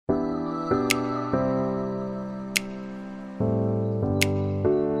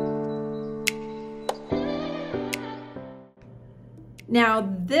Now,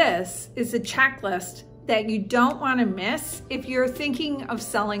 this is a checklist that you don't want to miss if you're thinking of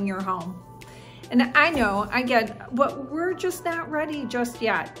selling your home. And I know, I get, well, we're just not ready just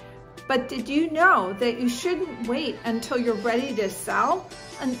yet. But did you know that you shouldn't wait until you're ready to sell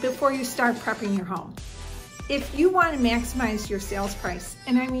before you start prepping your home? If you want to maximize your sales price,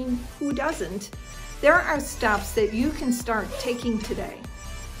 and I mean, who doesn't? There are steps that you can start taking today.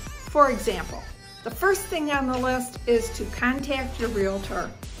 For example, the first thing on the list is to contact your realtor,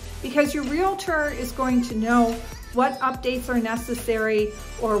 because your realtor is going to know what updates are necessary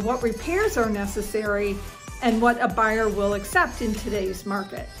or what repairs are necessary and what a buyer will accept in today's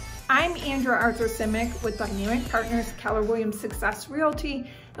market. I'm Andrea Arthur Simic with Dynamic Partners Keller Williams Success Realty,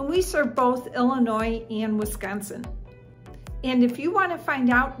 and we serve both Illinois and Wisconsin. And if you want to find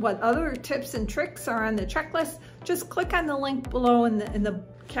out what other tips and tricks are on the checklist, just click on the link below in the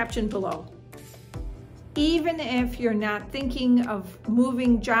caption below. Even if you're not thinking of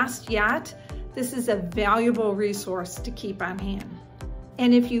moving just yet, this is a valuable resource to keep on hand.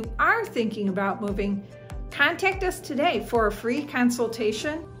 And if you are thinking about moving, contact us today for a free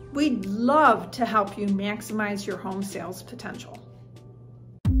consultation. We'd love to help you maximize your home sales potential.